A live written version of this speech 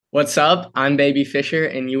What's up? I'm Baby Fisher,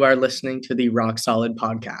 and you are listening to the Rock Solid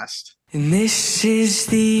podcast. And this is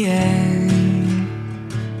the end.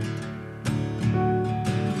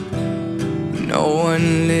 No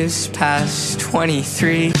one lives past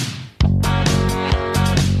 23.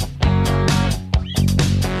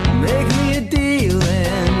 Make me a deal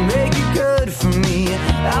and make it good for me.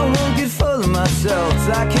 I won't get full of myself,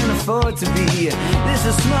 I can't afford to be. This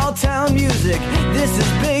is small town music, this is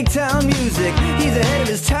big town music. He's ahead of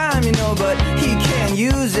his time, but he can't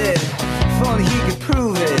use it. If only he could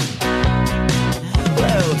prove it.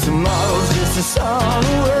 Well, tomorrow's just a song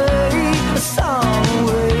away, a song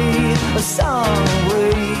away, a song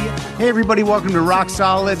away. Hey everybody, welcome to Rock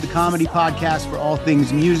Solid, the comedy podcast for all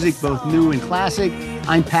things music, both new and classic.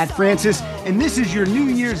 I'm Pat Francis, and this is your New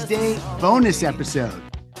Year's Day bonus episode.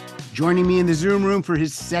 Joining me in the Zoom room for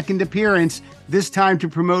his second appearance, this time to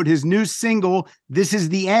promote his new single, This Is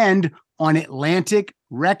the End, on Atlantic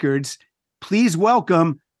Records. Please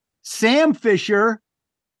welcome Sam Fisher,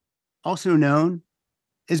 also known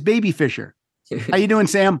as Baby Fisher. How you doing,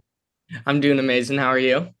 Sam? I'm doing amazing. How are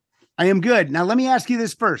you? I am good. Now, let me ask you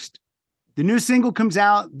this first. The new single comes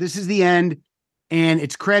out, This Is the End, and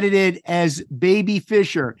it's credited as Baby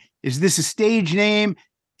Fisher. Is this a stage name?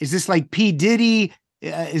 Is this like P. Diddy?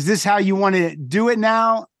 Is this how you want to do it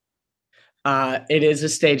now? It is a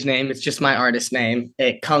stage name. It's just my artist name.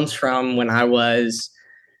 It comes from when I was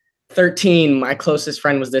 13. My closest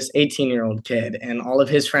friend was this 18-year-old kid, and all of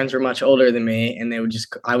his friends were much older than me, and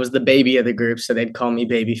I was the baby of the group, so they'd call me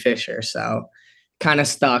Baby Fisher. So kind of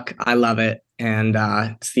stuck. I love it, and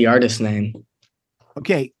it's the artist name.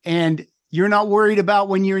 Okay, and you're not worried about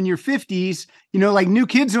when you're in your 50s, like New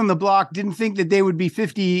Kids on the Block didn't think that they would be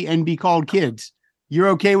 50 and be called kids. You're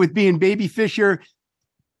okay with being Baby Fisher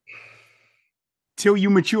till you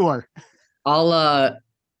mature? I'll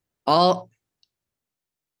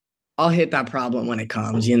hit that problem when it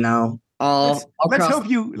comes, Let's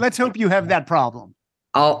hope you have that problem.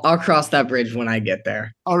 I'll cross that bridge when I get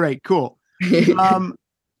there. All right, cool.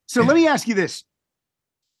 So let me ask you this.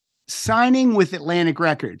 Signing with Atlantic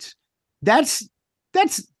Records, that's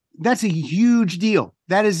a huge deal.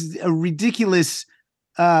 That is a ridiculous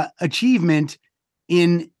achievement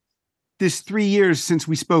in this 3 years since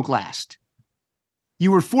we spoke last.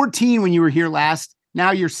 You were 14 when you were here last.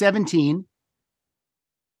 Now you're 17.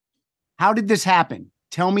 How did this happen?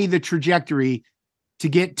 Tell me the trajectory to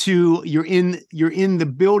get to you're in the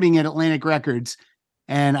building at Atlantic Records,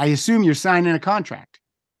 and I assume you're signing a contract.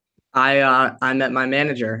 I met my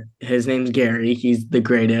manager. His name's Gary. He's the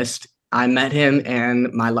greatest. I met him and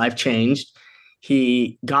my life changed.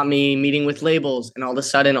 He got me meeting with labels, and all of a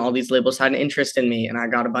sudden all these labels had an interest in me, and I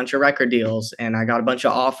got a bunch of record deals and I got a bunch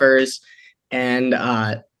of offers, and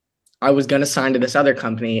I was going to sign to this other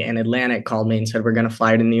company, and Atlantic called me and said, we're going to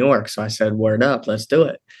fly to New York. So I said, word up, let's do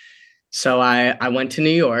it. So I went to New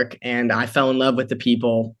York, and I fell in love with the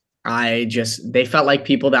people. They felt like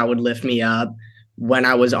people that would lift me up when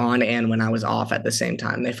I was on and when I was off at the same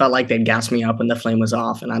time. They felt like they'd gas me up when the flame was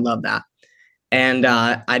off, and I love that. And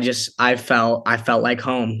I felt like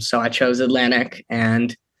home. So I chose Atlantic,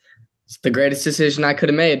 and it's the greatest decision I could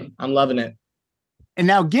have made. I'm loving it. And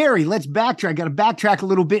now, Gary, let's backtrack. I got to backtrack a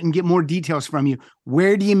little bit and get more details from you.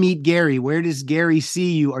 Where do you meet Gary? Where does Gary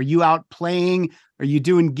see you? Are you out playing? Are you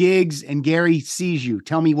doing gigs and Gary sees you?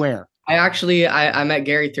 Tell me where. I met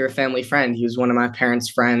Gary through a family friend. He was one of my parents'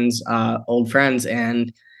 friends, old friends,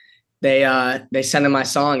 and they sent him my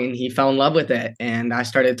song, and he fell in love with it. And I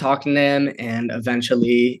started talking to him, and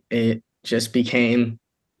eventually it just happened.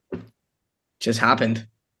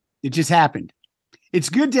 It just happened. It's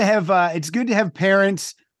good to have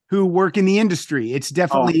parents who work in the industry. It's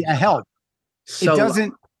definitely a help. So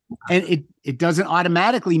It doesn't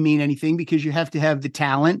automatically mean anything because you have to have the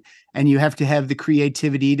talent and you have to have the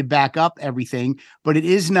creativity to back up everything. But it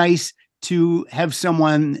is nice to have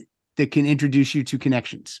someone that can introduce you to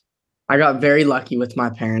connections. I got very lucky with my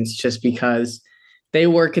parents just because they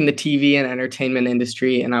work in the TV and entertainment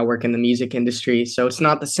industry, and I work in the music industry. So it's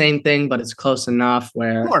not the same thing, but it's close enough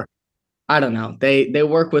where, sure. I don't know. They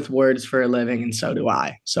work with words for a living, and so do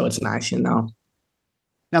I. So it's nice, Now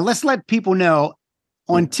let's let people know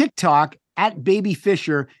on TikTok at Baby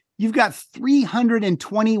Fisher, you've got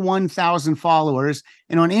 321,000 followers.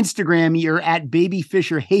 And on Instagram, you're at Baby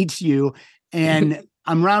Fisher Hates You. And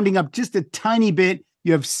I'm rounding up just a tiny bit.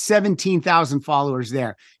 You have 17,000 followers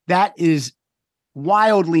there. That is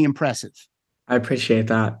wildly impressive. I appreciate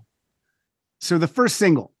that. So the first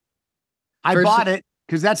single, I bought it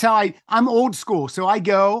because that's how I'm old school. So I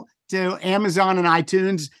go to Amazon and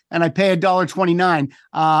iTunes and I pay $1.29.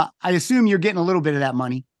 I assume you're getting a little bit of that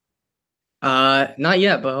money. Not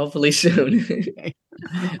yet, but hopefully soon.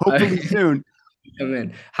 Hopefully soon. Come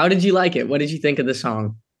in. How did you like it? What did you think of the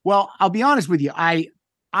song? Well, I'll be honest with you.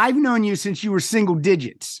 I've known you since you were single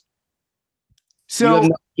digits. You have So,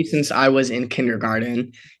 known me since I was in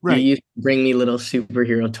kindergarten. right. You used to bring me little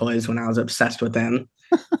superhero toys when I was obsessed with them.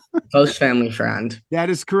 Close family friend. That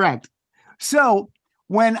is correct. So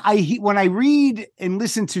when I read and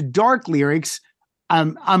listen to dark lyrics,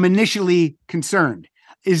 I'm initially concerned.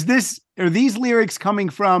 Are these lyrics coming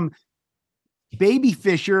from Baby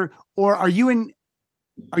Fisher, or are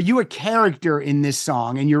you a character in this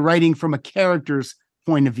song and you're writing from a character's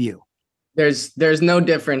point of view? There's no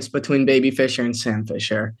difference between Baby Fisher and Sam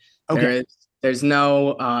Fisher. Okay. There's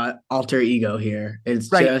no alter ego here.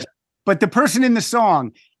 It's Right. just But the person in the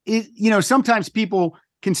song is, sometimes people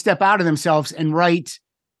can step out of themselves and write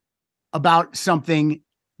about something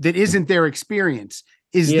that isn't their experience.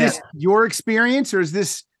 Is this your experience, or is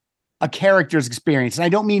this a character's experience? And I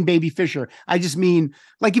don't mean Baby Fisher. I just mean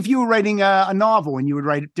like if you were writing a novel and you would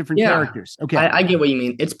write different characters. Okay. I get what you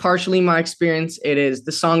mean. It's partially my experience.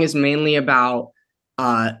 The song is mainly about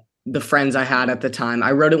the friends I had at the time.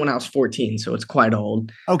 I wrote it when I was 14, so it's quite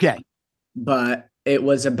old. Okay. But it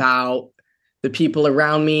was about the people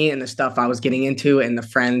around me and the stuff I was getting into and the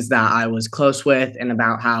friends that I was close with, and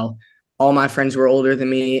about how all my friends were older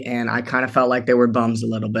than me and I kind of felt like they were bums a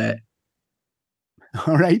little bit.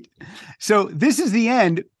 All right. So this is the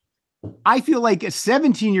end. I feel like a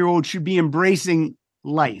 17-year-old should be embracing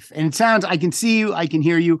life. And it sounds, I can see you, I can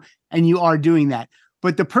hear you, and you are doing that.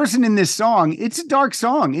 But the person in this song, it's a dark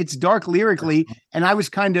song. It's dark lyrically. And I was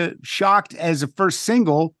kind of shocked as a first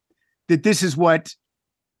single that this is what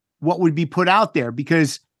would be put out there,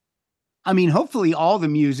 because I mean, hopefully all the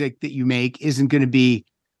music that you make isn't going to be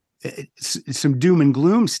some doom and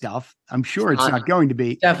gloom stuff. I'm sure it's not going to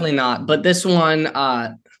be. Definitely not. But this one,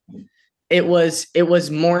 it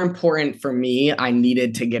was more important for me. I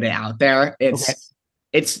needed to get it out there.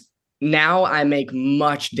 It's now I make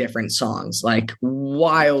much different songs, like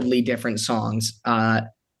wildly different songs. I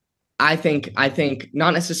think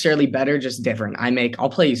not necessarily better, just different. I'll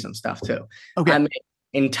play you some stuff too. Okay. I make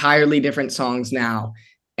entirely different songs now.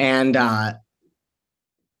 And I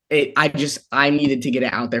needed to get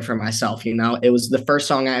it out there for myself. It was the first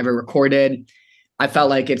song I ever recorded. I felt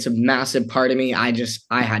like it's a massive part of me. I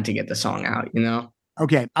had to get the song out,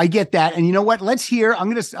 Okay. I get that. And you know what? Let's hear,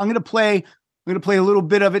 I'm going to play a little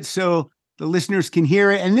bit of it so the listeners can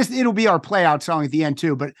hear it. And it'll be our play out song at the end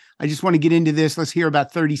too, but I just want to get into this. Let's hear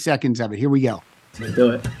about 30 seconds of it. Here we go. Let's do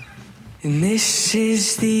it. And this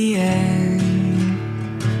is the end.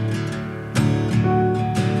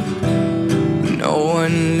 No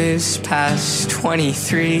one lives past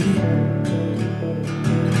 23.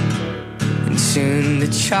 And soon the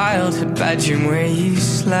childhood bedroom where you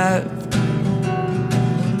slept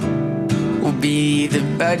will be the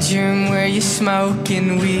bedroom where you're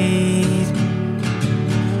smoking weed.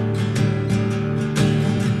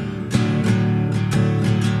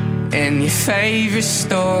 In your favorite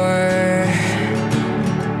store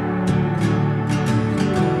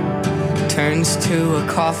turns to a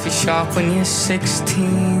coffee shop when you're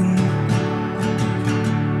 16.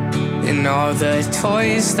 And all the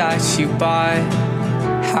toys that you bought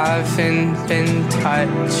haven't been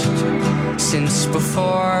touched since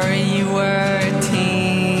before you were a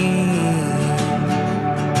teen.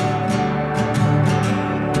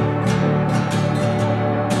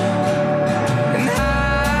 And I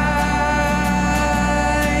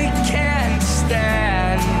can't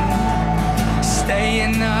stand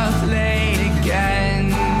staying up late again,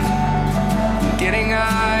 getting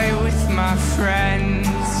high with my friends,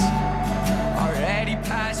 already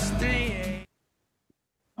past 3.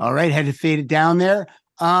 All right. Had to fade it down there.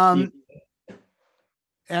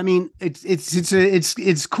 I mean,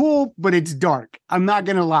 it's cool, but it's dark. I'm not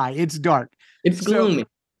going to lie. It's dark. It's gloomy.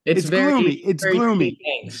 It's gloomy. It's gloomy.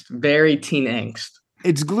 Teen angst, very teen angst.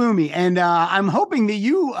 It's gloomy. And I'm hoping that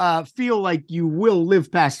you feel like you will live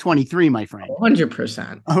past 23, my friend.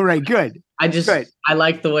 100%. All right, good. I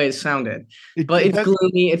like the way it sounded. But it's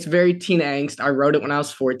gloomy. It's very teen angst. I wrote it when I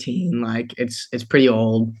was 14. Like it's pretty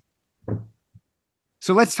old.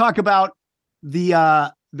 So let's talk about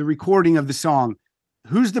the recording of the song.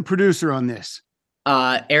 Who's the producer on this?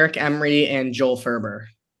 Eric Emery and Joel Ferber.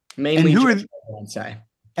 Mainly and Ferber, I'd say.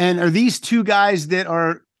 And are these two guys that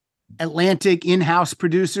are Atlantic in-house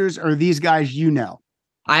producers, or are these guys you know?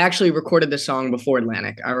 I actually recorded the song before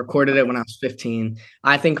Atlantic. I recorded it when I was 15.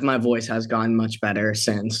 I think my voice has gotten much better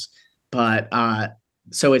since. But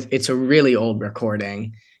so it's a really old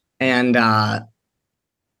recording. And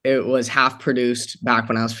it was half produced back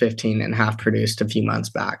when I was 15 and half produced a few months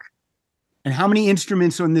back. And how many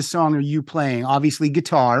instruments on this song are you playing? Obviously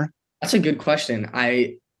guitar. That's a good question.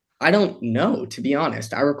 I don't know, to be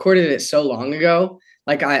honest. I recorded it so long ago.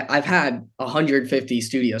 Like I've had 150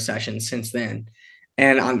 studio sessions since then.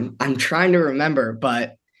 And I'm trying to remember,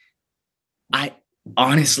 but I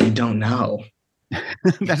honestly don't know.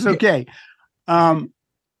 That's okay.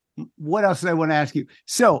 What else did I want to ask you?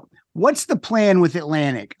 So what's the plan with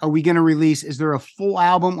Atlantic? Are we going to release, is there a full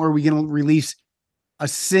album, or are we going to release a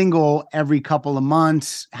single every couple of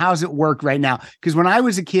months? How's it work right now? Because when I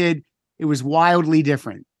was a kid, it was wildly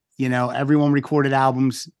different. You know, everyone recorded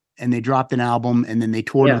albums and they dropped an album and then they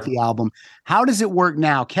toured with the album. How does it work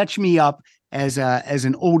now? Catch me up as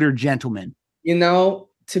an older gentleman. You know,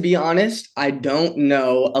 to be honest, I don't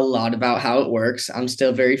know a lot about how it works. I'm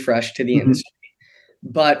still very fresh to the industry.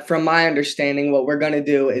 But from my understanding, what we're going to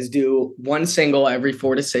do is do one single every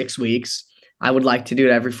 4 to 6 weeks. I would like to do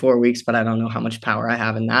it every 4 weeks, but I don't know how much power I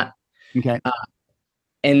have in that. Okay.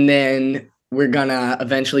 And then we're going to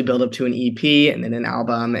eventually build up to an EP and then an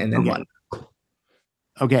album and then one.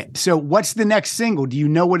 Okay. So what's the next single? Do you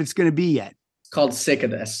know what it's going to be yet? It's called Sick of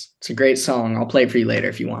This. It's a great song. I'll play it for you later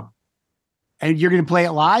if you want. And you're going to play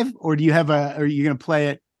it live, or do you have or are you going to play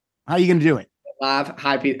it? How are you going to do it? Live.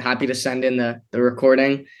 Happy to send in the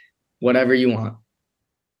recording, whatever you want.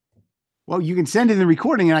 Well, you can send in the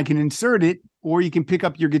recording and I can insert it, or you can pick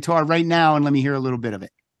up your guitar right now and let me hear a little bit of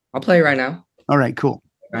it. I'll play it right now. All right, cool.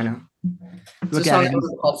 Right now. It's Look a song at it.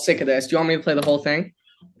 called Sick of This. Do you want me to play the whole thing?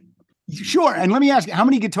 Sure. And let me ask you, how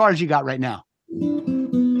many guitars you got right now?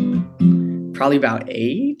 Probably about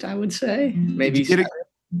 8, I would say. Maybe.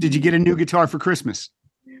 Did you get a new guitar for Christmas?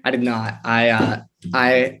 I did not.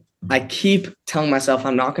 I keep telling myself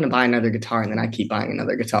I'm not going to buy another guitar, and then I keep buying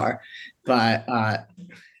another guitar. But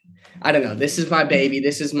I don't know. This is my baby.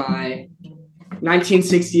 This is my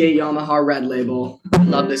 1968 Yamaha Red Label. I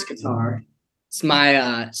love this guitar. It's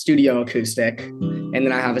my studio acoustic, and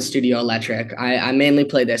then I have a studio electric. I mainly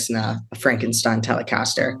play this in a Frankenstein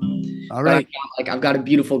Telecaster. All right. I've got a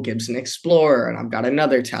beautiful Gibson Explorer, and I've got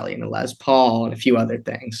another Tele and a Les Paul and a few other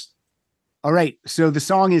things. All right. So the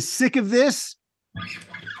song is Sick of This.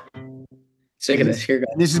 Sick of This. Here we go.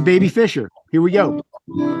 This is Baby Fisher. Here we go.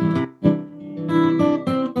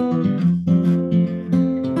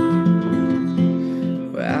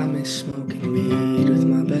 Well, I miss smoking weed with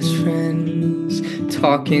my best friends,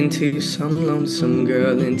 talking to some lonesome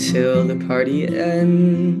girl until the party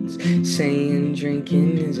ends, saying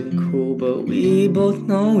drinking isn't cool, but we both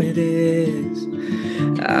know it is.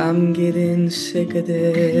 I'm getting sick of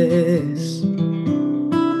this.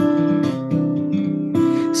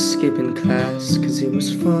 Skipping class cause it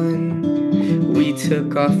was fun. We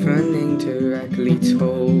took off running directly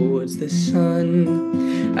towards the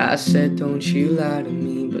sun. I said, don't you lie to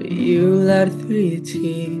me, but you lied through your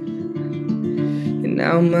teeth. And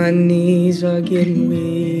now my knees are getting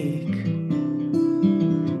weak.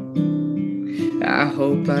 I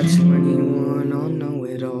hope by 21 I'll know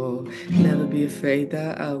it all. Never be afraid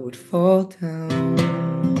that I would fall down.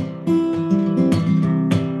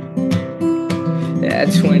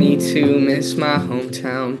 At 22, miss my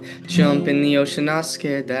hometown. Jump in the ocean, not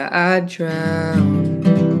scared that I'd drown.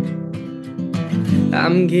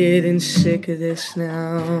 I'm getting sick of this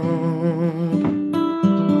now.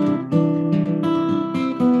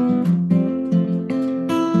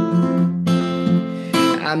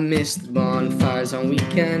 I miss the bonfires on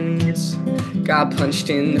weekends. Got punched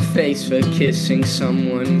in the face for kissing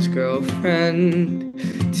someone's girlfriend.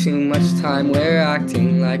 Too much time, we're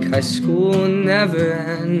acting like high school never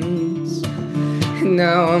ends. And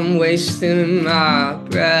now I'm wasting my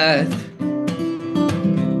breath.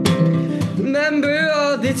 Remember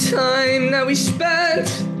all the time that we spent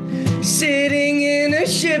sitting in a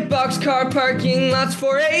shitbox car parking lots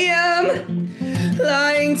 4 a.m.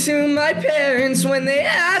 Lying to my parents when they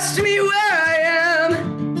asked me where I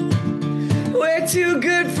am. We're too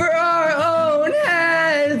good for our own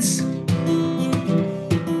heads.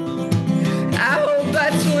 I hope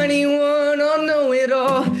by 21 I'll know it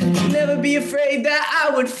all. Never be afraid that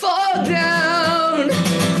I would fall down.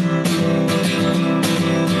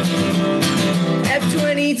 At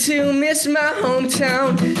 22, miss my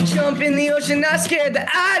hometown. Jump in the ocean, not scared that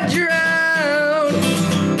I'd drown.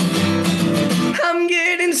 I'm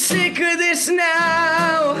getting sick of this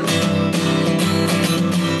now.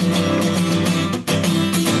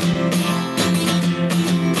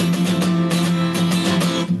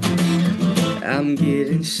 I'm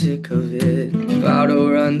getting sick of it. Bottle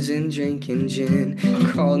runs and drinking gin.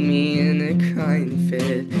 Called me in a crying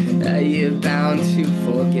fit that you're bound to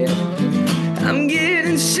forget. I'm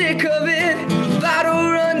getting sick of it.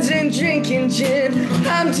 Bottle runs and been drinking gin.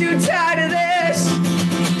 I'm too tired of this.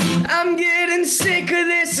 I'm getting sick of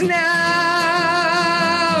this now.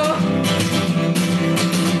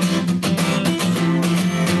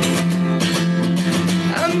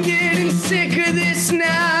 I'm getting sick of this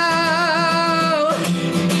now.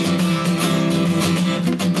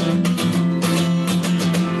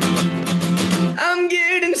 I'm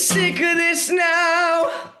getting sick of this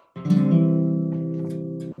now.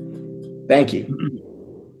 Thank you.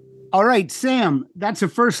 All right, Sam, that's a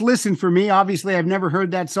first listen for me. Obviously, I've never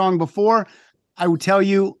heard that song before. I would tell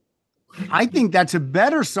you, I think that's a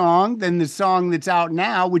better song than the song that's out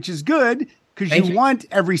now, which is good because you want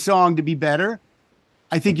every song to be better.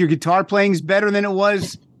 I think your guitar playing is better than it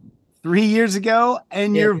was 3 years ago,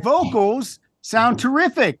 and your vocals sound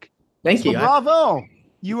terrific. Thank you. Bravo.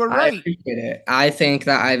 You were right. I appreciate it. I think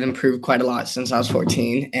that I've improved quite a lot since I was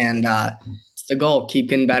 14, and it's the goal. Keep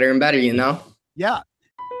getting better and better, you know? Yeah.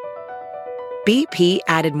 BP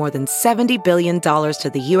added more than $70 billion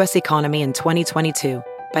to the U.S. economy in 2022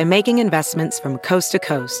 by making investments from coast to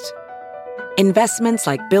coast. Investments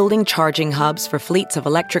like building charging hubs for fleets of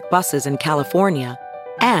electric buses in California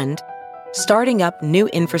and starting up new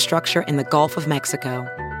infrastructure in the Gulf of Mexico.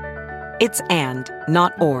 It's and,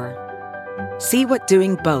 not or. See what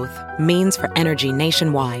doing both means for energy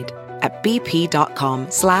nationwide at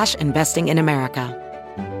bp.com/investing in America.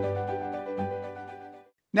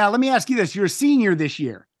 Now, let me ask you this. You're a senior this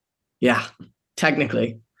year. Yeah,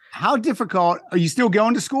 technically. How difficult, are you still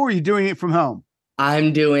going to school or are you doing it from home?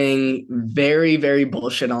 I'm doing very, very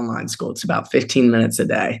bullshit online school. It's about 15 minutes a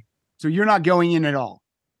day. So you're not going in at all?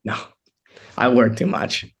 No, I work too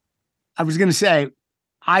much. I was going to say,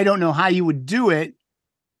 I don't know how you would do it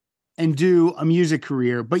and do a music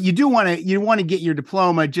career, but you want to get your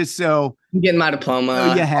diploma just so I'm getting my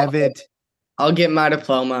diploma. You have it. I'll get my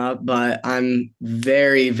diploma, but I'm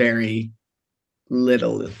very, very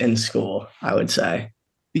little in school, I would say.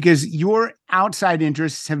 Because your outside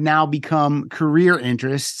interests have now become career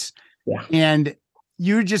interests. Yeah. And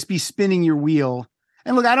you'd just be spinning your wheel.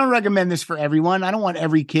 And look, I don't recommend this for everyone. I don't want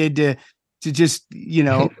every kid to just,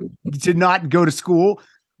 to not go to school.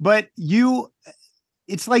 But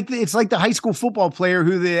it's like the high school football player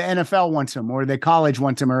who the NFL wants him or the college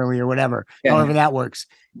wants him early or whatever, however that works.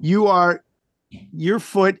 Your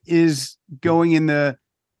foot is going in the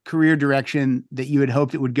career direction that you had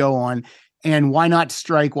hoped it would go on. And why not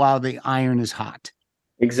strike while the iron is hot?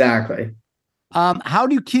 Exactly. How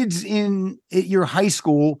do kids at your high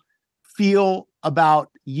school feel about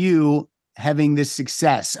you having this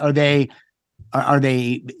success? Are they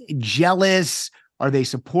jealous? Are they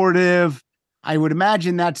supportive? I would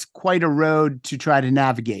imagine that's quite a road to try to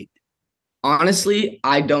navigate. Honestly,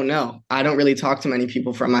 I don't know. I don't really talk to many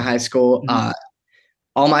people from my high school. Mm-hmm.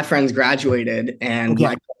 All my friends graduated, and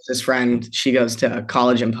my closest friend, she goes to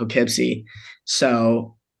college in Poughkeepsie.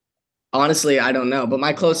 So honestly, I don't know. But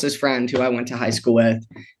my closest friend who I went to high school with,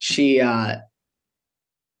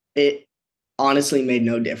 it honestly made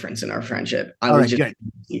no difference in our friendship.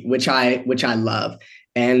 Which I love.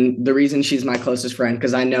 And the reason she's my closest friend,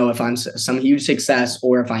 because I know if I'm some huge success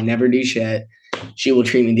or if I never do shit, she will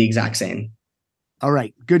treat me the exact same. All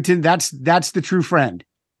right. Good. That's the true friend.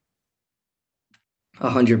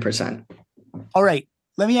 100%. All right.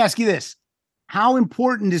 Let me ask you this. How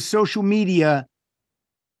important is social media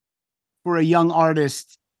for a young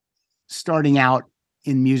artist starting out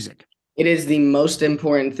in music? It is the most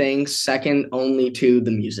important thing, second only to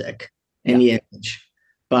the music and the image.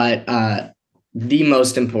 But the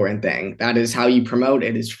most important thing, that is how you promote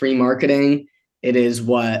it, is free marketing. It is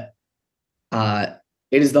what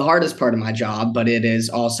it is the hardest part of my job, but it is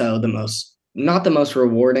also not the most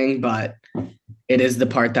rewarding, but it is the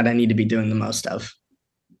part that I need to be doing the most of.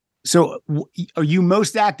 So are you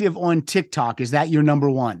most active on TikTok? Is that your number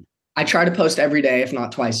one? I try to post every day, if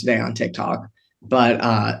not twice a day on TikTok.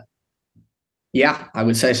 But yeah, I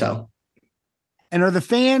would say so. And are the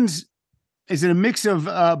fans, is it a mix of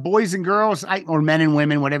boys and girls or men and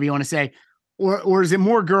women, whatever you want to say? Or is it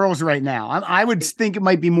more girls right now? I would think it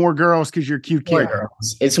might be more girls because you're a cute kid. More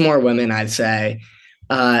girls. It's more women, I'd say.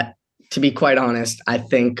 To be quite honest, I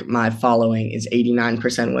think my following is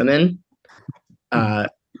 89% women.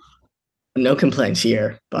 No complaints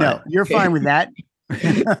here. But no, you're fine with that.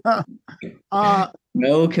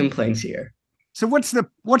 No complaints here. So what's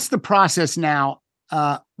the process now?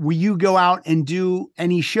 Will you go out and do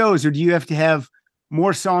any shows, or do you have to have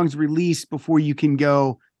more songs released before you can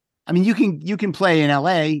go? I mean, you can play in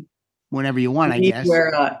LA whenever you want, I guess.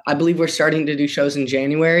 I believe we're starting to do shows in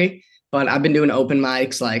January, but I've been doing open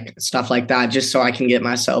mics, like stuff like that, just so I can get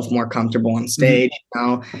myself more comfortable on stage,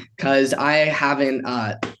 because I haven't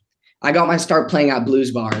I got my start playing at blues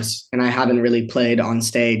bars, and I haven't really played on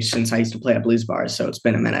stage since I used to play at blues bars. So it's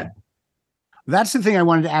been a minute. That's the thing I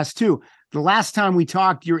wanted to ask too. The last time we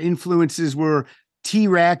talked, your influences were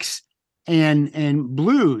T-Rex and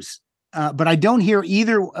blues, but I don't hear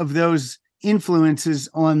either of those influences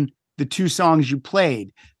on the two songs you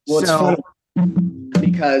played. Well, it's funny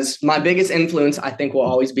because my biggest influence, I think, will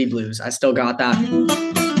always be blues. I still got that.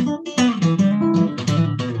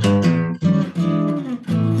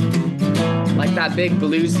 Like that big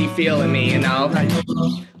bluesy feel in me, you know?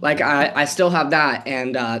 Like I still have that.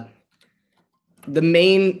 And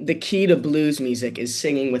the key to blues music is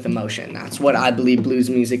singing with emotion. That's what I believe blues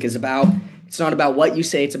music is about. It's not about what you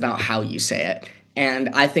say, it's about how you say it. And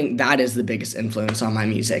I think that is the biggest influence on my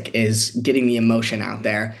music, is getting the emotion out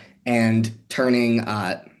there and turning,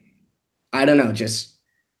 just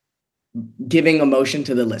giving emotion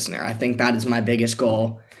to the listener. I think that is my biggest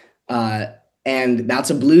goal. And that's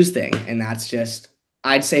a blues thing. And that's just,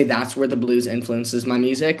 I'd say that's where the blues influences my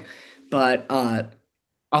music. But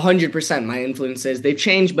 100% my influences, they've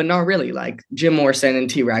changed, but not really. Like Jim Morrison and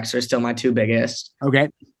T-Rex are still my two biggest. Okay.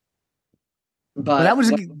 But that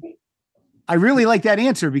was I really like that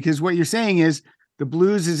answer, because what you're saying is the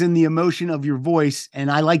blues is in the emotion of your voice,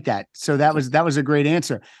 and I like that. So that was a great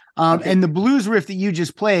answer. Okay. And the blues riff that you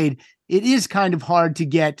just played, it is kind of hard to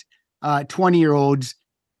get 20-year-olds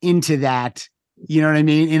into that. You know what I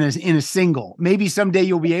mean? In a single. Maybe someday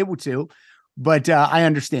you'll be able to, but I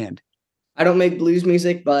understand. I don't make blues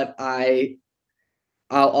music, but I'll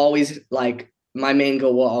always, like, my main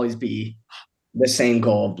goal will always be the same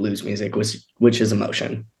goal of blues music, which is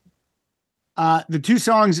emotion. The two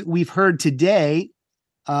songs we've heard today,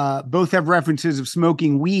 both have references of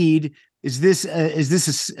smoking weed. Is this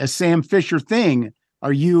a Sam Fisher thing?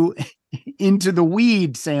 Are you into the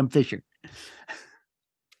weed, Sam Fisher?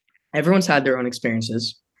 Everyone's had their own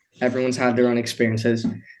experiences.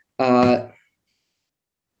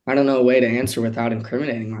 I don't know a way to answer without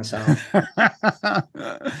incriminating myself.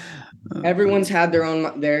 Everyone's had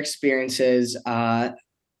their experiences.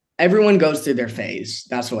 Everyone goes through their phase.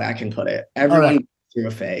 That's the way I can put it. Everyone goes through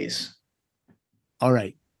a phase. All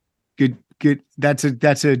right. Good. That's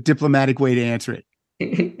a diplomatic way to answer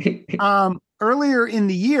it. Earlier in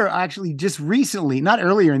the year, actually, just recently,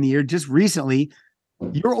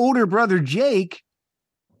 your older brother, Jake,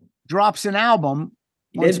 drops an album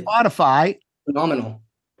on Spotify. Phenomenal.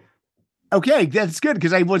 Okay, that's good,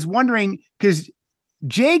 because I was wondering, because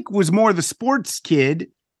Jake was more the sports kid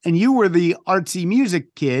and you were the artsy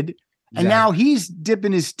music kid, and now he's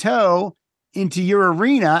dipping his toe into your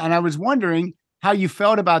arena, and I was wondering how you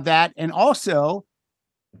felt about that, and also,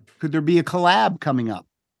 could there be a collab coming up?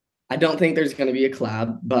 I don't think there's going to be a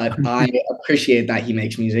collab, but I appreciate that he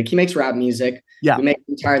makes music. He makes rap music. Yeah. We make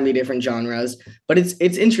entirely different genres, but it's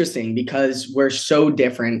interesting because we're so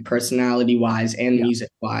different personality-wise and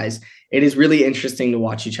music-wise. It is really interesting to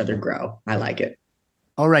watch each other grow. I like it.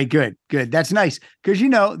 All right, good. That's nice, because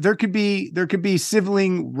there could be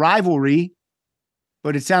sibling rivalry,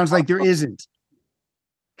 but it sounds like there isn't.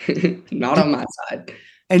 Not on my side.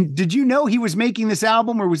 And did you know he was making this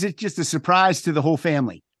album, or was it just a surprise to the whole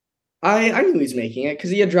family? I knew he was making it because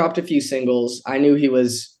he had dropped a few singles. I knew he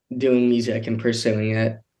was doing music and pursuing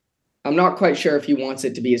it. I'm not quite sure if he wants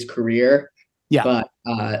it to be his career. Yeah. But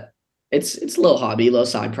it's a little hobby, a little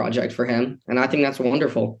side project for him. And I think that's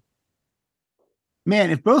wonderful. Man,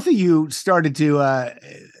 if both of you started to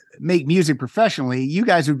make music professionally, you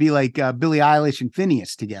guys would be like Billie Eilish and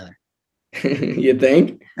Phineas together. You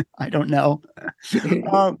think? I don't know.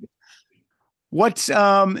 What's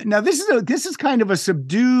now this is kind of a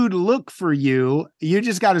subdued look for you. You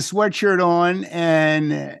just got a sweatshirt on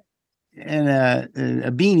and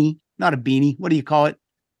a beanie, not a beanie. What do you call it?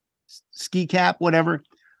 Ski cap, whatever.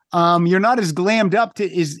 You're not as glammed up do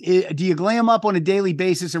you glam up on a daily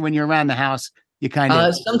basis, or when you're around the house, you kind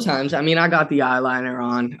of sometimes. I mean, I got the eyeliner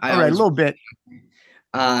on. All right, a little bit.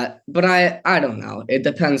 But I don't know. It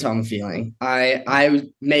depends how I'm feeling. I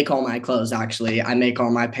make all my clothes, actually. I make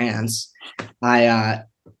all my pants.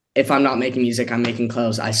 If I'm not making music, I'm making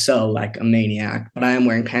clothes. I sew like a maniac, but I am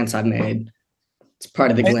wearing pants I've made. It's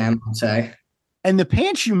part of the glam, I'd say. And the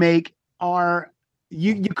pants you make are,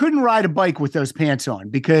 you couldn't ride a bike with those pants on,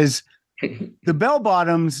 because the bell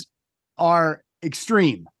bottoms are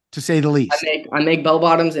extreme, to say the least. I make bell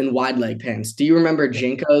bottoms and wide leg pants. Do you remember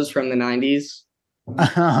Jinkos from the 90s?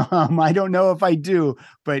 I don't know if I do,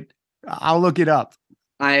 but I'll look it up.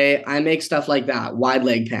 I make stuff like that, wide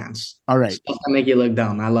leg pants. All right. Stuff that make you look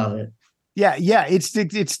dumb. I love it. Yeah. It's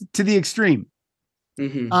to the extreme.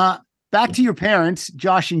 Mm-hmm. Back to your parents,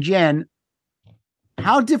 Josh and Jen.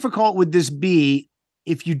 How difficult would this be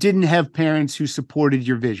if you didn't have parents who supported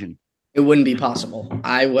your vision? It wouldn't be possible.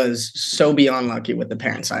 I was so beyond lucky with the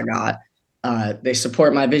parents I got. They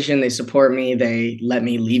support my vision. They support me. They let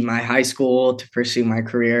me leave my high school to pursue my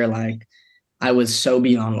career. Like, I was so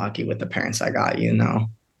beyond lucky with the parents I got, you know.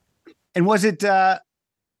 And was it a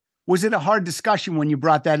hard discussion when you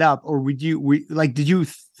brought that up, or did you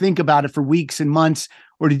think about it for weeks and months,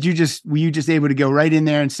 or were you just able to go right in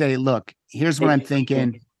there and say, look, here's what I'm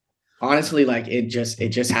thinking? Honestly, like it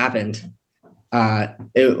just happened.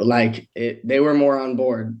 They were more on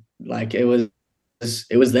board. Like it was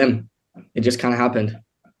them. It just kind of happened.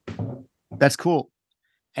 That's cool.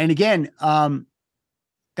 And again,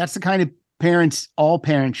 that's the kind of parents all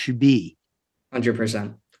parents should be.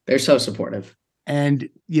 100%. They're so supportive. And,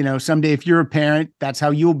 someday if you're a parent, that's how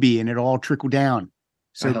you'll be, and it'll all trickle down.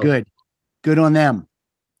 So good on them.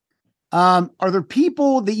 Are there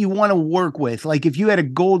people that you want to work with? Like if you had a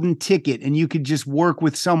golden ticket and you could just work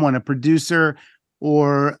with someone, a producer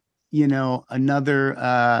or, another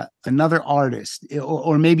artist,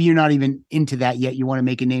 or maybe you're not even into that yet. You want to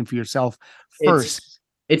make a name for yourself first.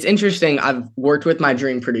 It's interesting. I've worked with my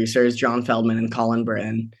dream producers, John Feldman and Colin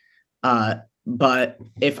Britton. But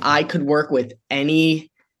if I could work with any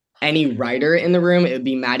writer in the room, it would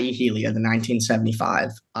be Matty Healy of the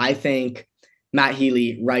 1975. I think Matt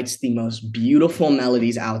Healy writes the most beautiful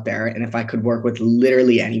melodies out there. And if I could work with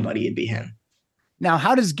literally anybody, it'd be him. Now,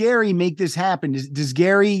 how does Gary make this happen? Does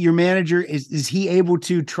Gary, your manager, is he able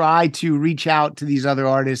to try to reach out to these other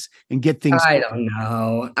artists and get things? I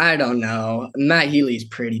don't know. Matt Healy's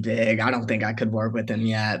pretty big. I don't think I could work with him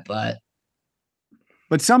yet, but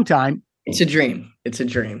sometime. It's a dream. It's a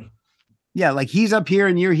dream. Yeah, like he's up here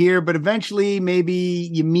and you're here, but eventually maybe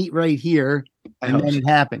you meet right here and then it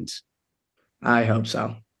happens. I hope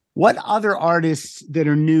so. What other artists that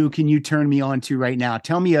are new can you turn me on to right now?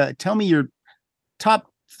 Tell me your top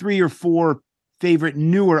 3 or 4 favorite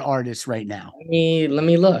newer artists right now. Let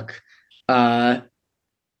me look. Peter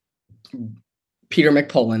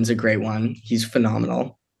McPullen's a great one. He's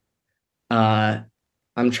phenomenal. I'm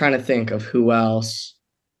trying to think of who else.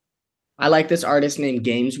 I like this artist named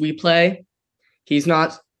Games We Play. He's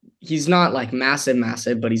not like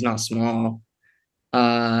massive, but he's not small.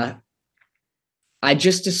 I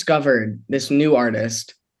just discovered this new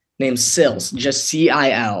artist named Sills, just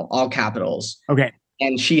CIL, all capitals. Okay.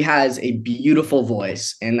 And she has a beautiful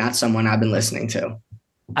voice, and that's someone I've been listening to.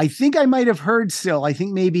 I think I might have heard Sill. I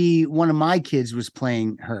think maybe one of my kids was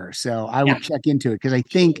playing her. So I will check into it because I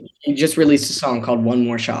think he just released a song called One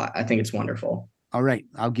More Shot. I think it's wonderful. All right.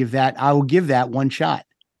 I will give that one shot.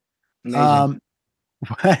 Amazing.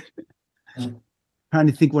 Trying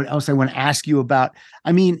to think what else I want to ask you about.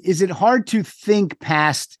 I mean, is it hard to think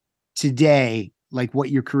past today, like what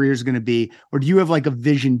your career is going to be? Or do you have like a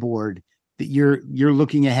vision board that you're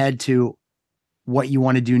looking ahead to what you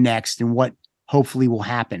want to do next and what hopefully will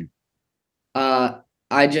happen? I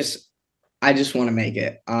just want to make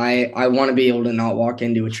it. I want to be able to not walk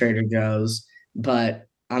into a Trader Joe's, but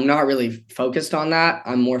I'm not really focused on that.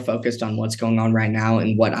 I'm more focused on what's going on right now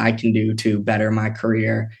and what I can do to better my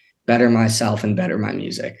career, better myself, and better my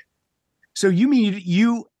music. So you mean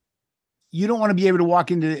you don't want to be able to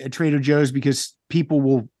walk into a Trader Joe's because people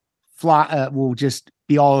will just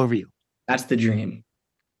be all over you? That's the dream.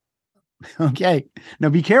 Okay. Now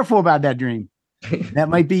be careful about that dream. That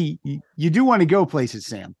might be, you do want to go places,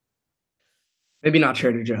 Sam. Maybe not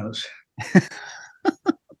Trader Joe's.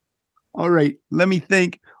 All right. Let me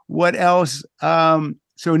think. What else? So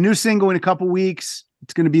a new single in a couple weeks.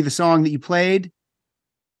 It's going to be the song that you played.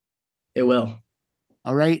 It will.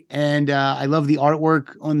 All right. And I love the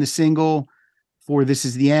artwork on the single for This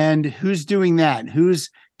Is the End. Who's doing that?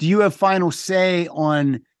 Do you have final say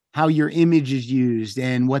on how your image is used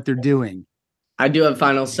and what they're doing? I do have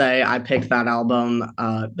final say. I picked that album,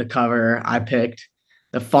 the cover. I picked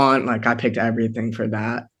the font. Like I picked everything for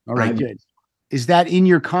that. All right, good. Is that in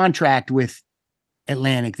your contract with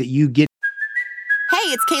Atlantic that you get? Hey,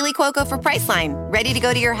 it's Kaylee Cuoco for Priceline. Ready to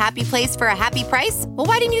go to your happy place for a happy price? Well,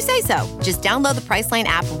 why didn't you say so? Just download the Priceline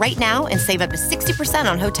app right now and save up to 60%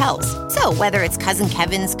 on hotels. So whether it's Cousin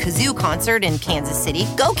Kevin's Kazoo Concert in Kansas City,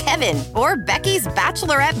 go Kevin, or Becky's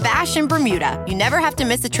Bachelorette Bash in Bermuda, you never have to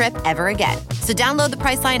miss a trip ever again. So download the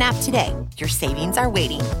Priceline app today. Your savings are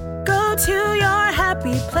waiting. Go to your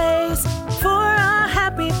happy place for a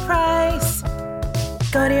happy price.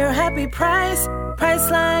 Go to your happy price,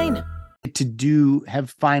 Priceline. To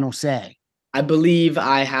have final say? I believe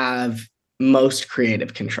I have most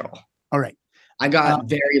creative control. All right. I got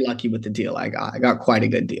very lucky with the deal I got. I got quite a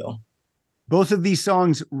good deal. Both of these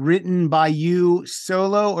songs written by you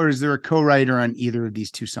solo, or is there a co-writer on either of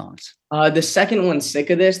these two songs? The second one, Sick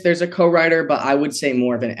of This, there's a co-writer, but I would say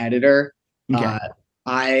more of an editor. Okay.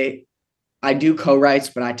 I do co-writes,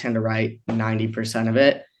 but I tend to write 90% of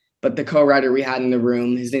it. But the co-writer we had in the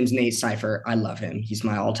room, his name's Nate Cypher. I love him. He's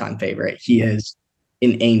my all-time favorite. He is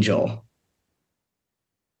an angel.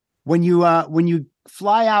 When you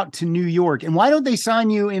fly out to New York, and why don't they sign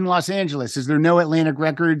you in Los Angeles? Is there no Atlantic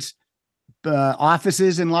Records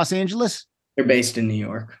offices in Los Angeles? They're based in New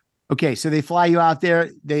York. Okay, so they fly you out there.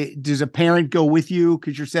 Does a parent go with you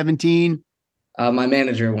because you're 17? My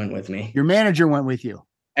manager went with me. Your manager went with you.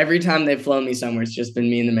 Every time they've flown me somewhere, it's just been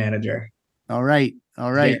me and the manager. All right.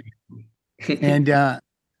 And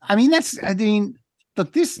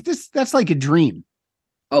look, that's like a dream.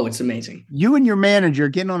 Oh, it's amazing. You and your manager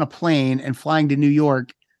getting on a plane and flying to New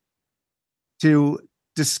York to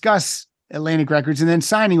discuss Atlantic Records and then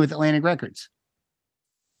signing with Atlantic Records.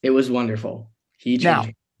 It was wonderful. He changed. Now,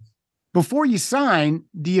 before you sign,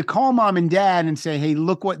 do you call mom and dad and say, hey,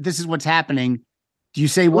 look this is what's happening? Do you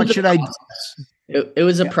say, what should I do? It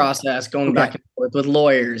was a process going back and forth with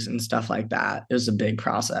lawyers and stuff like that. It was a big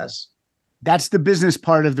process. That's the business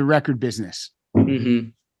part of the record business. Mm-hmm.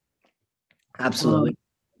 Absolutely.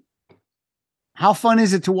 How fun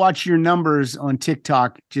is it to watch your numbers on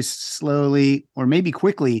TikTok just slowly or maybe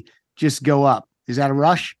quickly just go up? Is that a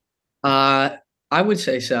rush? I would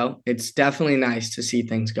say so. It's definitely nice to see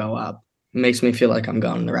things go up. It makes me feel like I'm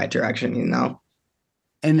going in the right direction, you know?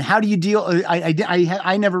 And how do you deal?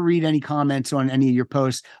 I never read any comments on any of your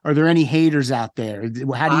posts. Are there any haters out there?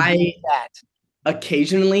 How do you do that?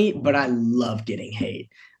 Occasionally, but I love getting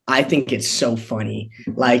hate. I think it's so funny.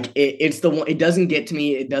 Like it's the one, it doesn't get to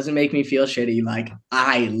me. It doesn't make me feel shitty. Like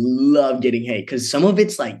I love getting hate because some of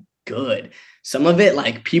it's like good. Some of it,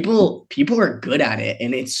 like people are good at it.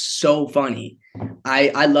 And it's so funny.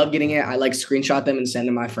 I love getting it. I like screenshot them and send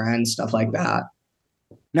to my friends, stuff like that.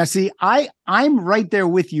 Now, see, I'm right there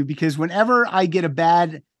with you because whenever I get a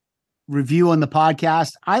bad review on the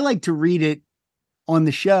podcast, I like to read it on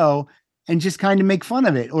the show and just kind of make fun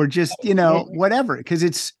of it or just, whatever. Because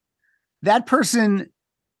it's that person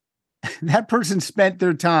spent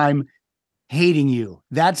their time hating you.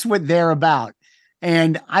 That's what they're about.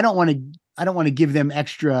 And I don't want to give them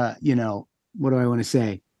extra, what do I want to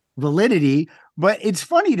say? Validity. But it's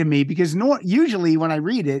funny to me because usually when I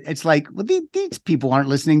read it, it's like, well, these people aren't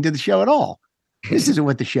listening to the show at all. This isn't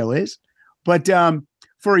what the show is. But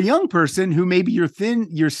for a young person who maybe your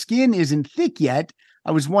skin isn't thick yet,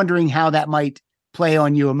 I was wondering how that might play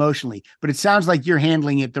on you emotionally. But it sounds like you're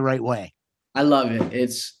handling it the right way. I love it.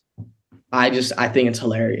 I think it's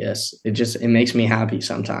hilarious. It makes me happy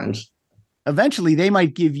sometimes. Eventually, they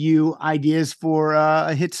might give you ideas for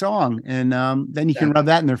a hit song, and then you can rub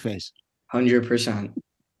that in their face. 100%.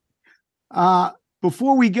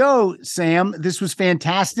 Before we go, Sam, this was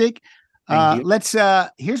fantastic. Here's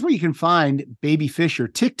where you can find Baby Fisher: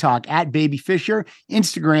 TikTok at Baby Fisher,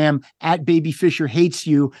 Instagram at Baby Fisher Hates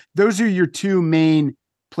You. Those are your two main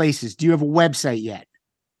places. Do you have a website yet?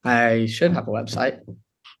 I should have a website.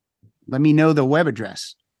 Let me know the web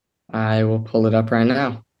address. I will pull it up right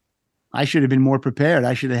now. I should have been more prepared.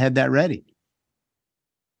 I should have had that ready.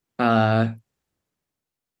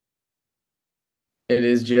 It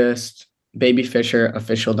is just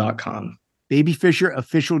babyfisherofficial.com.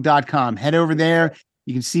 Babyfisherofficial.com. Head over there.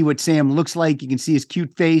 You can see what Sam looks like. You can see his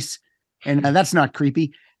cute face. And that's not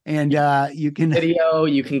creepy. And you can video.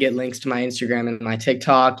 You can get links to my Instagram and my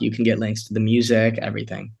TikTok. You can get links to the music,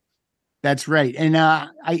 everything. That's right. And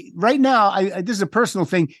right now, this is a personal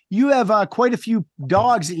thing. You have quite a few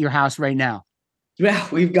dogs at your house right now. Yeah,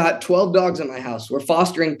 we've got 12 dogs at my house. We're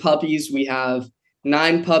fostering puppies. We have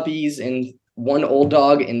 9 puppies and 1 old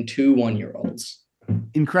dog and 2 one-year-olds.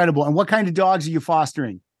 Incredible. And what kind of dogs are you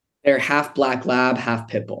fostering? They're half black lab, half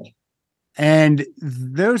pit bull. And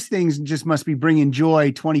those things just must be bringing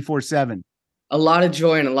joy 24/7. A lot of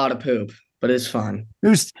joy and a lot of poop, but it's fun.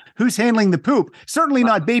 Who's handling the poop? Certainly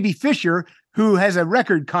not Baby Fisher, who has a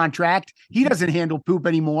record contract. He doesn't handle poop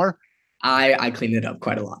anymore. I clean it up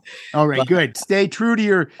quite a lot. All right, good. Stay true to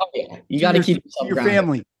your. You got to keep yourself your grounded.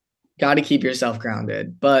 family. Got to keep yourself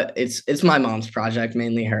grounded. But it's my mom's project,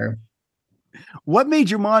 mainly her. What made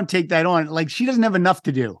your mom take that on? Like, she doesn't have enough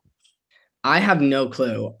to do. I have no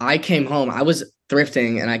clue. I came home. I was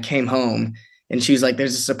thrifting and I came home and she was like,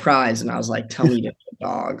 there's a surprise. And I was like, tell me to get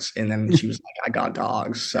dogs. And then she was like, I got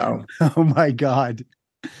dogs. So. Oh my God.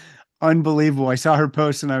 Unbelievable. I saw her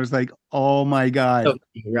post and I was like, oh my God.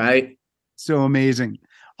 Right. So amazing.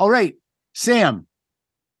 All right, Sam,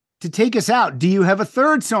 to take us out, do you have a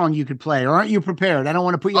third song you could play, or aren't you prepared? I don't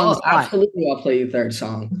want to put you on the spot. Absolutely. I'll play you the third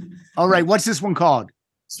song. All right. What's this one called?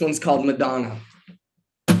 This one's called Madonna.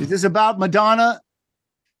 Is this about Madonna?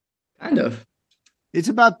 Kind of. It's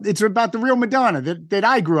about the real Madonna that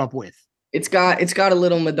I grew up with. It's got a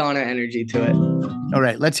little Madonna energy to it. All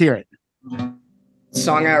right, let's hear it.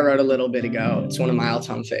 Song I wrote a little bit ago. It's one of my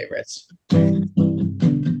all-time favorites.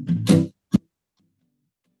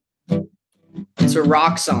 It's a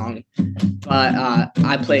rock song, but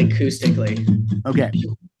I play acoustically. Okay.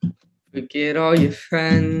 Forget all your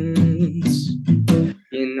friends.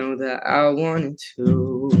 You know that I wanted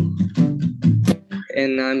to.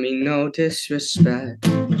 And I mean no disrespect,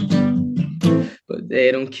 but they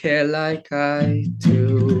don't care like I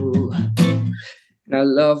do. And I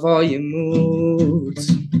love all your moves,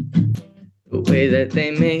 the way that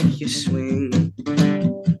they make you swing.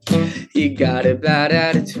 You got a bad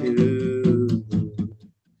attitude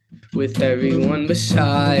with everyone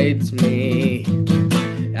besides me.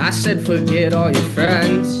 I said forget all your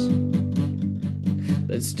friends,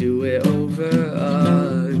 let's do it over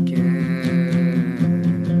again.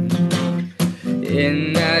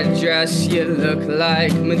 In that dress you look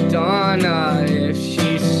like Madonna. If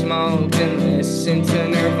she smoked and listened to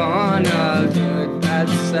Nirvana. Good, bad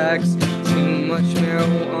sex, too much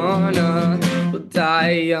marijuana. We'll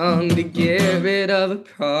die young to get rid of the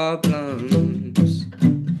problems.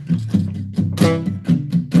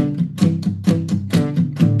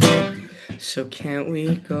 So can't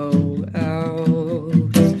we go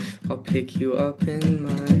out? I'll pick you up in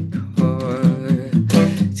my car.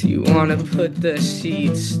 Do you wanna put the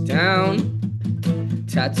seats down?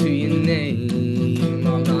 Tattoo your name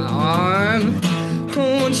on my arm.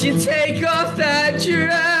 Won't you take off that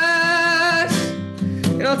dress?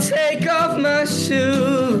 And I'll take off my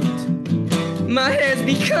suit. My hair's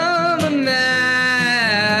become a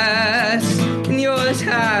mess, and yours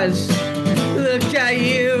has. Look at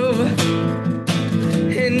you.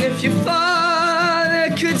 And if your father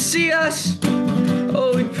could see us,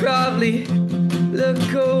 oh, we'd probably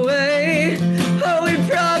look away. Oh, we'd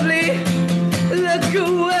probably look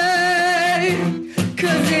away.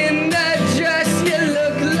 'Cause in that dress you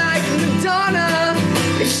look like Madonna.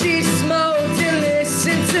 If she smoked and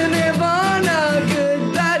listened to Nirvana. Good,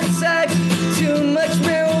 bad sex, too much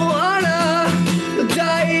marijuana. We'll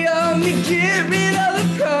die young to get rid of the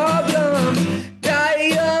problem. Die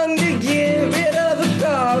young to get rid of the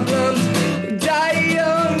problems. Die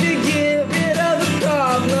young to get rid of the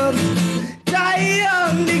problems. Die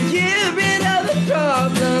young to get rid of the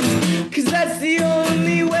problems. 'Cause that's the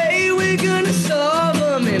only way we're gonna solve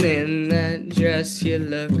them. And in that dress you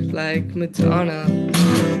look like Madonna.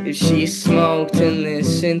 If she smoked and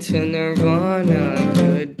listened to Nirvana.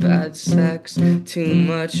 Good, bad sex, too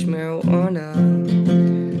much marijuana.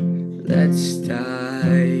 Let's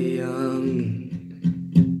die young.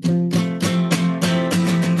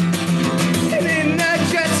 And in that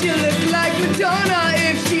dress you look like Madonna.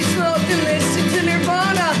 If she smoked and listened to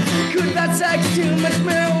Nirvana. Good, bad sex, too much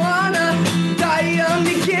marijuana. Die young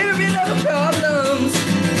to get rid of the problems.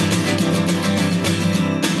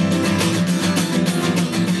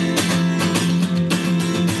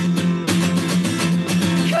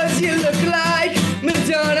 You look like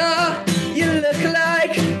Madonna. You look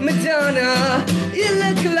like Madonna. You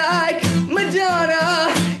look like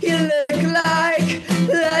Madonna. You look like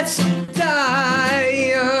Let's Die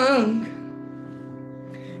Young.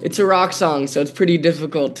 It's a rock song, so it's pretty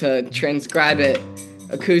difficult to transcribe it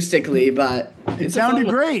acoustically, but it sounded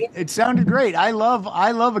great. It sounded great. I love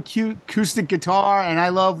acoustic guitar, and I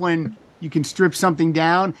love when you can strip something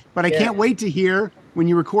down, but I can't wait to hear when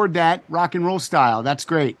you record that rock and roll style. That's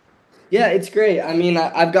great. Yeah, it's great. I mean,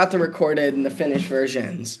 I've got the recorded and the finished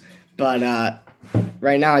versions, but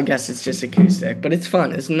right now I guess it's just acoustic, but it's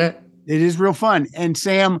fun, isn't it? It is real fun. And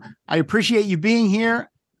Sam, I appreciate you being here.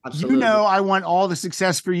 Absolutely. You know, I want all the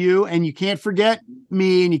success for you, and you can't forget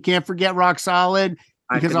me, and you can't forget Rock Solid,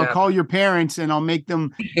 because I'll call your parents and I'll make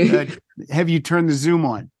them have you turn the Zoom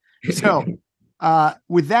on. So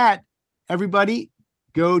with that, everybody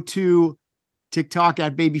go to TikTok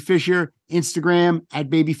at Baby Fisher, Instagram at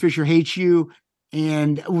Baby Fisher Hates You,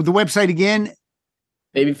 and the website again,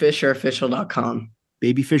 babyfisherofficial.com.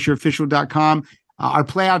 babyfisherofficial.com. Our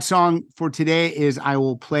play out song for today is I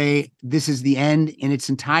will play This Is the End in its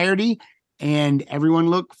entirety, and everyone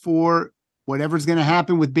look for whatever's going to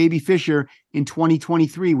happen with Baby Fisher in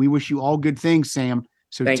 2023. We wish you all good things, Sam.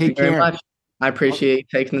 So Thank you very much. I appreciate you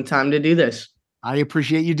taking the time to do this. I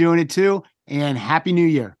appreciate you doing it too, and Happy New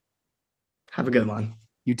Year. Have a good one.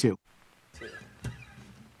 You too.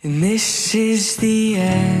 And this is the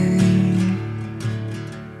end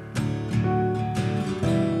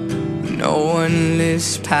No one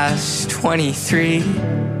lives past 23.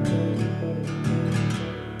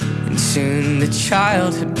 And soon the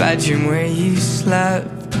childhood bedroom where you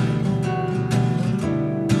slept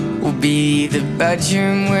will be the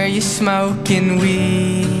bedroom where you're smoking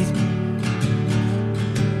weed.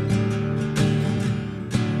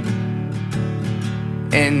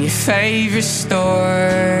 In your favorite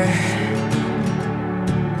store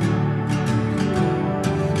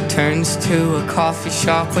turns to a coffee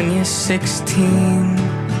shop when you're 16.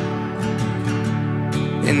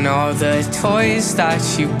 And all the toys that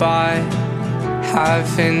you bought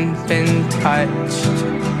haven't been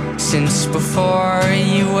touched since before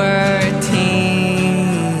you were a teen.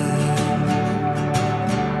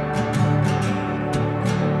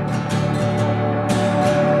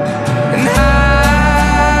 And I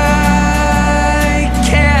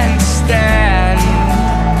can't stand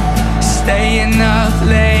staying up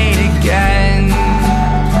late again,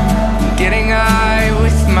 getting high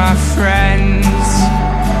with my friends,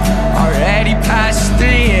 already past 3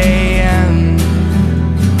 a.m.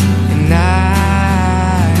 And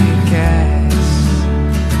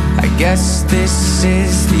I guess this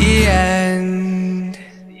is the end.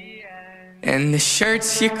 And the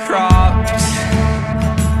shirts you cropped,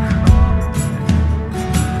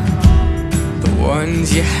 the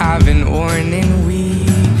ones you haven't worn in weeks.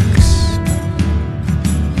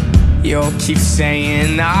 You'll keep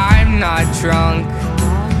saying I'm not drunk,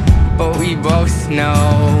 but we both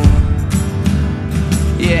know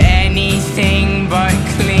you're anything but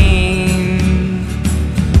clean.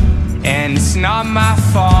 And it's not my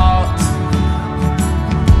fault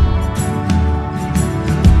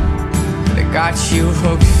that I got you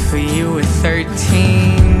hooked for you at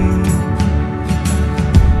 13.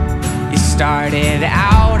 You started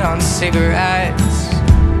out on cigarettes,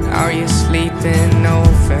 now you're sleeping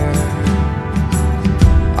over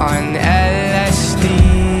on LSD.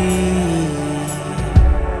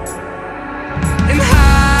 And I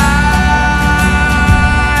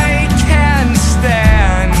can't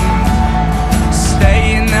stand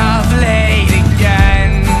staying up late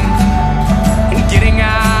again and getting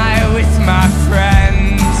high with my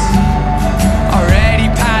friends, already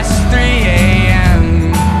past 3 a.m.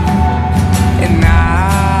 And I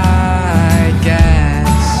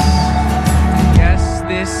guess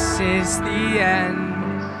this is the end.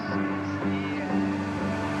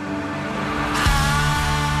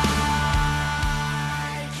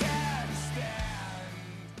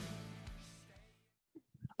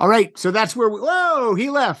 All right, so that's where whoa, he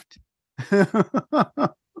left.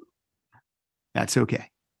 That's okay.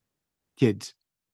 Kids,